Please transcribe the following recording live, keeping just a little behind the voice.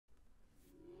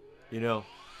You know,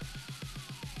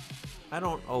 I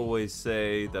don't always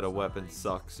say that a weapon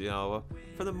sucks, you know.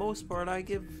 For the most part, I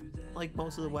give, like,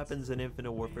 most of the weapons in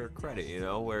Infinite Warfare credit, you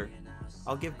know, where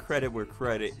I'll give credit where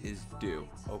credit is due,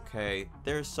 okay?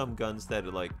 There's some guns that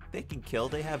are, like, they can kill,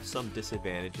 they have some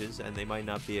disadvantages, and they might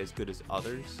not be as good as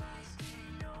others,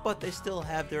 but they still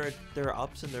have their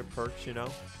ups and their perks, you know?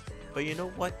 But you know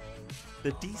what?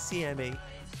 The DCM-8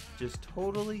 just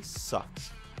totally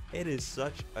sucks. It is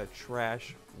such a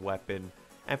trash weapon,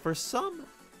 and for some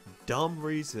dumb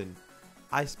reason,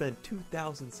 I spent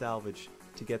 2,000 salvage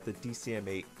to get the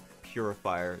DCM-8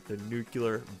 Purifier, the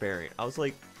nuclear variant. I was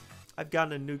like, I've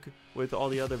gotten a nuke with all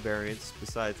the other variants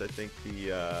besides, I think, the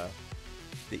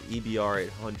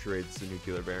EBR-800's the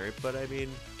nuclear variant, but I mean,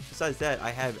 besides that,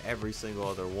 I have every single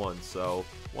other one, so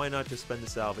why not just spend the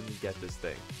salvage and get this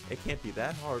thing? It can't be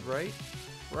that hard, right?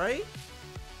 Right?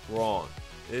 Wrong.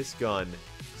 This gun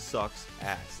sucks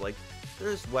ass. Like,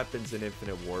 there's weapons in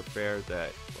Infinite Warfare that,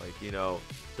 like, you know,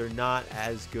 they're not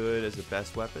as good as the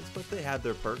best weapons, but they have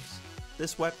their perks.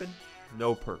 This weapon,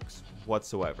 no perks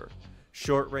whatsoever.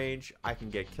 Short range, I can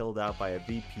get killed out by a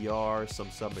VPR,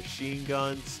 some submachine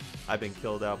guns. I've been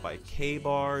killed out by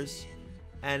K-bars.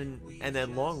 And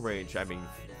then long range, I mean,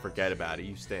 forget about it.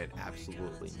 You stand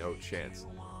absolutely no chance.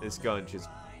 This gun just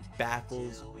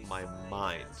baffles my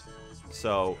mind.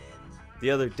 So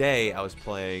the other day I was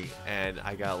playing and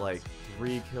I got like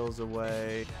 3 kills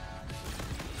away.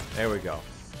 There we go.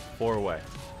 4 away.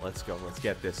 Let's go. Let's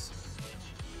get this.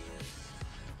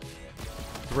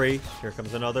 3. Here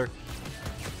comes another.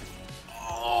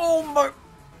 Oh my.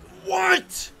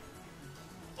 What?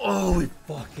 Oh, he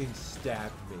fucking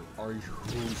stabbed me. Are you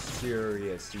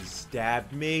serious? He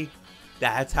stabbed me?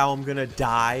 That's how I'm gonna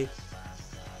die?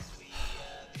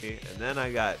 And then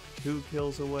I got 2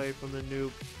 kills away from the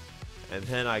nuke. And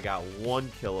then I got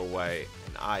 1 kill away.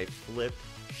 And I flipped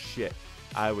shit.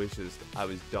 I was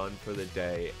done for the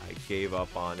day. I gave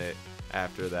up on it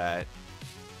after that.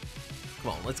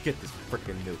 Come on, let's get this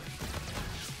freaking nuke.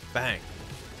 Bang.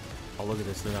 Oh, look at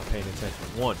this. They're not paying attention.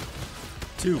 1,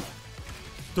 2,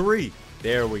 3.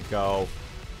 There we go.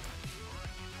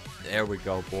 There we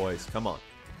go, boys. Come on.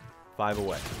 5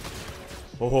 away.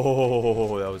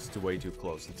 Oh, that was way too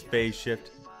close. It's phase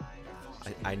shift.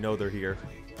 I know they're here.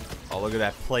 Oh, look at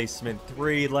that placement.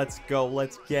 3. Let's go.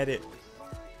 Let's get it.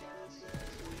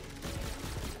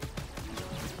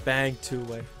 Bang. 2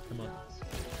 away. Come on.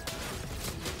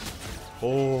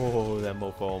 Oh, that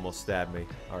mofo almost stabbed me.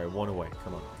 All right, 1 away.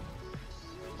 Come on.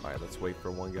 All right, let's wait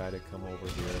for one guy to come over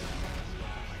here.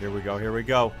 Here we go. Here we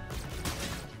go.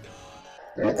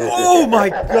 Oh my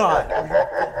God!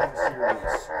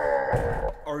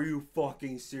 Are you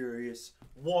fucking serious?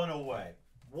 1 away.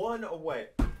 1 away.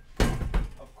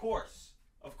 Of course.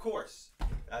 Of course.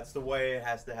 That's the way it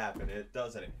has to happen. It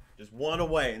doesn't it? Just 1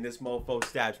 away and this mofo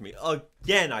stabs me.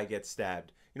 Again, I get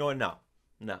stabbed. You know what? No.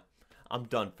 No. I'm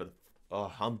done for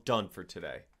I'm done for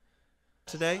today.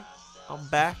 Today, I'm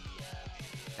back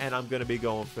and I'm gonna be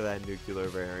going for that nuclear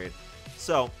variant.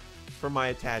 So, for my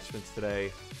attachments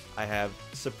today, I have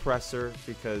suppressor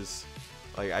because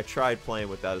like I tried playing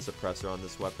without a suppressor on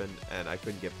this weapon and I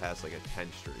couldn't get past like a 10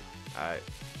 streak. I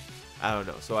don't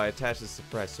know. So I attached the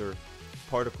suppressor,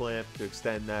 particle amp to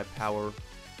extend that power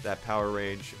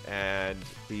range, and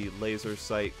the laser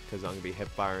sight because I'm gonna be hip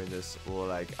firing this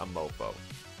like a mofo.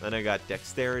 Then I got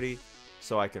dexterity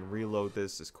so I can reload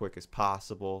this as quick as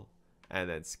possible, and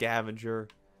then scavenger,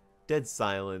 dead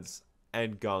silence,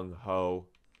 and gung ho.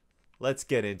 Let's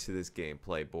get into this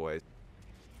gameplay, boys.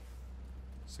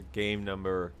 So game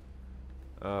number,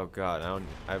 oh god,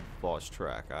 I've lost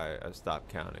track. I've stopped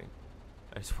counting.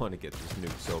 I just want to get this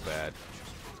nuke so bad.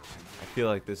 I feel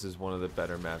like this is one of the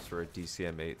better maps for a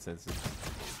DCM-8 since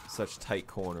it's such tight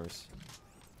corners.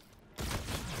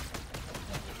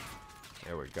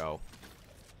 There we go.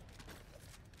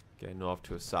 Getting off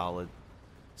to a solid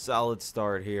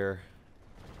start here.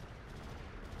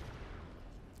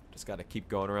 Just got to keep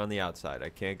going around the outside. I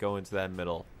can't go into that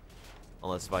middle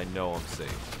unless if I know I'm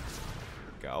safe.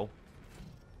 Go.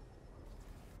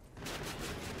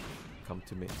 Come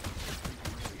to me.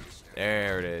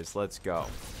 There it is. Let's go.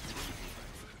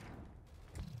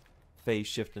 Phase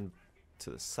shifting to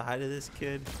the side of this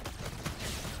kid.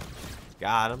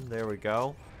 Got him. There we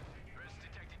go.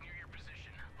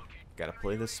 Gotta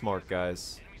play this smart,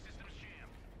 guys.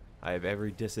 I have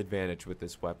every disadvantage with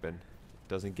this weapon.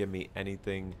 Doesn't give me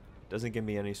anything. Doesn't give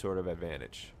me any sort of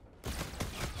advantage.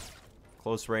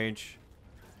 Close range,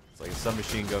 it's like a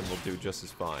submachine gun will do just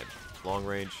as fine. Long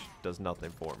range does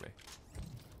nothing for me.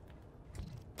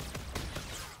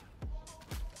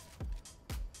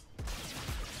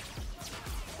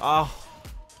 Oh,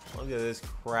 Look at this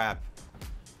crap.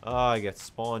 Oh, I get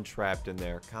spawn trapped in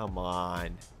there. Come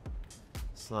on.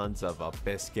 Sons of a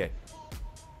biscuit.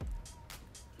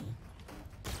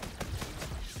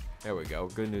 There we go.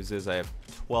 Good news is I have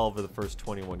 12 of the first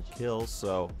 21 kills,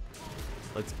 so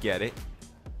let's get it.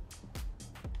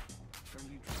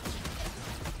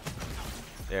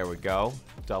 There we go.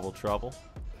 Double trouble.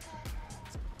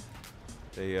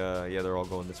 They, yeah, they're all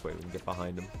going this way. We can get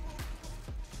behind them.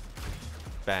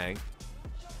 Bang.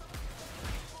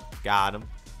 Got him.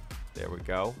 There we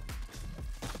go.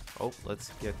 Oh,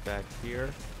 let's get back here.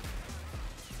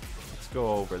 Let's go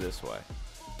over this way.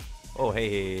 Oh,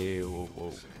 hey, whoa,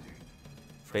 whoa.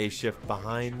 Phase shift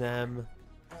behind them.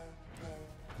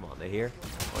 Come on, they here?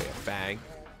 Oh, yeah, bang.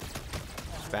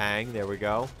 Bang, there we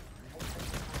go.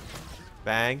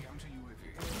 Bang.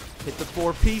 Hit the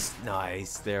 4-piece.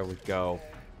 Nice, there we go.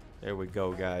 There we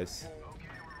go, guys.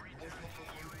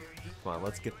 Come on,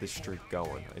 let's get this streak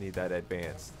going. I need that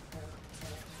advanced.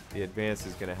 The advance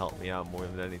is going to help me out more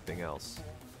than anything else.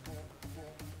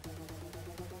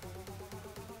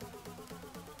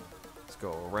 Let's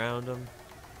go around them.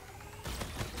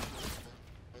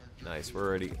 Nice, we're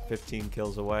already 15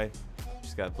 kills away.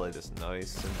 Just got to play this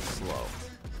nice and slow.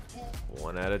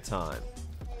 One at a time.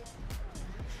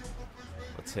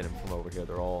 Let's hit them from over here.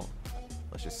 They're all...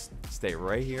 Let's just stay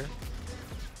right here.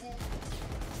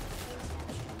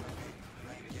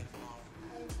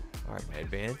 Alright, my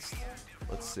advanced.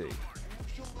 Let's see.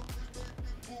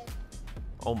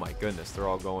 Oh my goodness, they're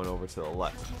all going over to the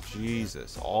left.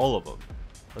 Jesus, all of them.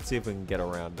 Let's see if we can get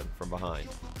around them from behind.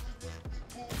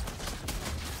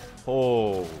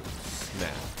 Oh,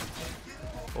 snap.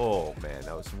 Oh man,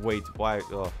 that was way too... Why?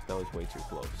 Oh, that was way too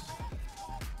close.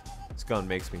 This gun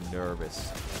makes me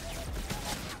nervous.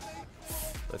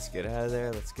 Let's get out of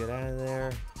there. Let's get out of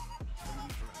there.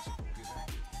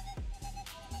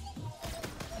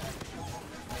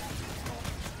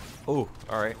 Oh,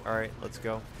 alright, alright, let's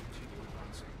go.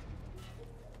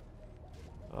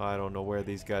 Oh, I don't know where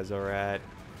these guys are at.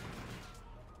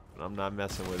 But I'm not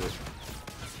messing with it.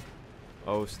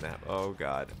 Oh, snap. Oh,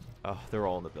 God. Oh, they're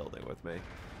all in the building with me.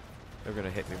 They're gonna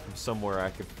hit me from somewhere.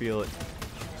 I can feel it.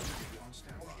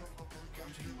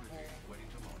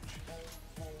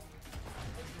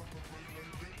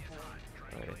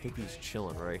 Alright, I think he's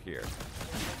chilling right here.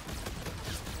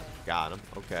 Got him.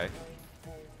 Okay.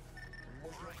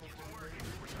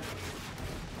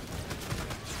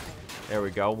 There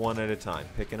we go, one at a time.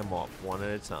 Picking them off, one at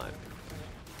a time.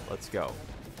 Let's go.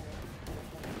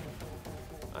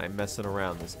 I'm messing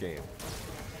around this game.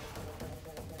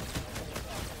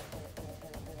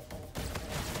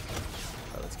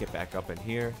 Alright, let's get back up in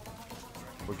here.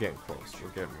 We're getting close. We're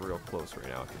getting real close right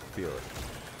now. I can feel it.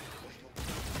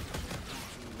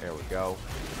 There we go.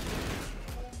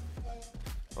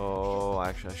 Oh,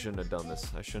 actually, I shouldn't have done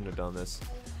this. I shouldn't have done this.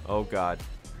 Oh, God.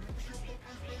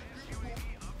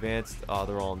 Advanced. Oh,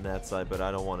 they're all on that side, but I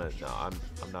don't want to. No, I'm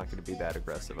not going to be that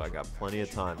aggressive. I got plenty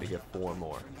of time to get 4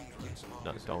 more.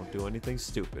 No, don't do anything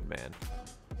stupid, man.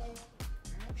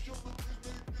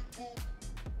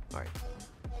 All right.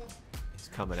 He's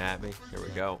coming at me. Here we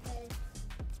go.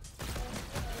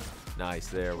 Nice.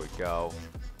 There we go.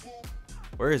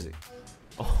 Where is he?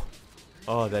 Oh,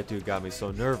 oh, that dude got me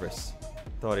so nervous.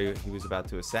 Thought he was about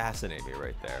to assassinate me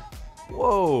right there.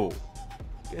 Whoa.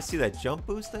 You guys see that jump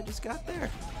boost I just got there?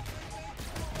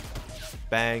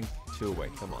 Bang. 2 away.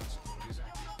 Come on.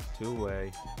 2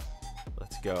 away.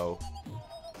 Let's go.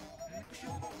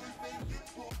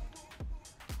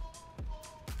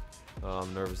 Oh,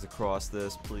 I'm nervous to cross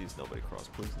this. Please, nobody cross.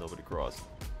 Please, nobody cross.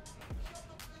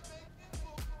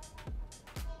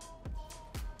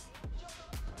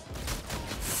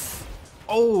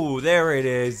 Oh, there it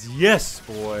is. Yes,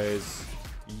 boys.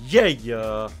 Yeah,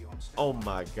 yeah. Oh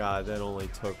my God, that only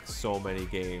took so many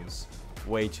games.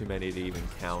 Way too many to even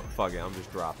count. Fuck it, I'm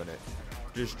just dropping it.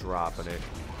 Just dropping it.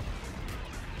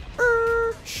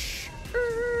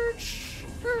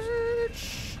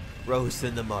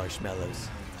 Roasting the marshmallows.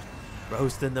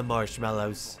 Roasting the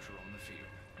marshmallows.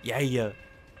 Yeah, yeah.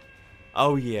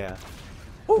 Oh yeah.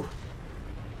 Woo.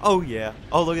 Oh yeah.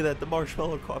 Oh, look at that. The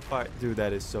marshmallow caught fire. Dude,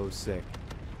 that is so sick.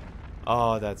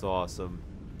 Oh, that's awesome.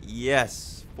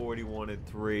 Yes.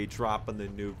 41-3, dropping the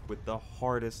nuke with the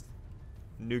hardest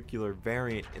nuclear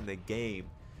variant in the game,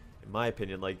 in my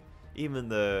opinion. Like, even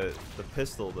the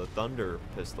pistol, the Thunder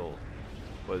pistol,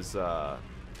 was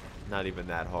not even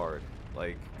that hard,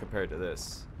 like, compared to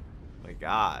this. My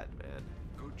God, man.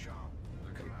 Good job.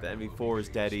 Like, the MV4 is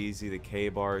dead easy, the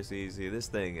K-bar is easy. This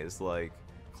thing is like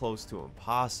close to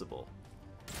impossible.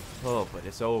 Oh, but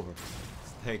it's over.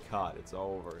 Thank God it's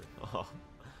over. Oh.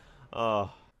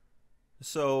 Oh.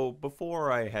 So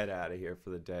before I head out of here for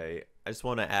the day, I just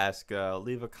want to ask,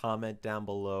 leave a comment down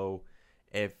below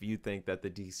if you think that the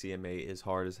DCM-8 is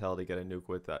hard as hell to get a nuke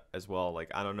with as well.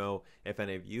 Like, I don't know if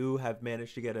any of you have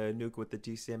managed to get a nuke with the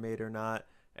DCM-8 or not.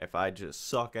 If I just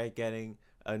suck at getting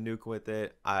a nuke with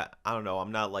it, I don't know.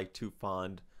 I'm not like too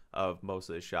fond of most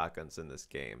of the shotguns in this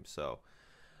game. So,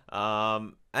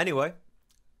 anyway,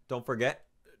 don't forget,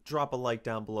 drop a like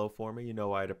down below for me. You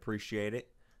know I'd appreciate it.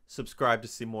 Subscribe to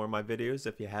see more of my videos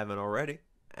if you haven't already.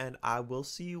 And I will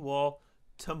see you all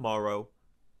tomorrow.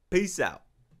 Peace out.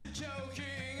 Joking.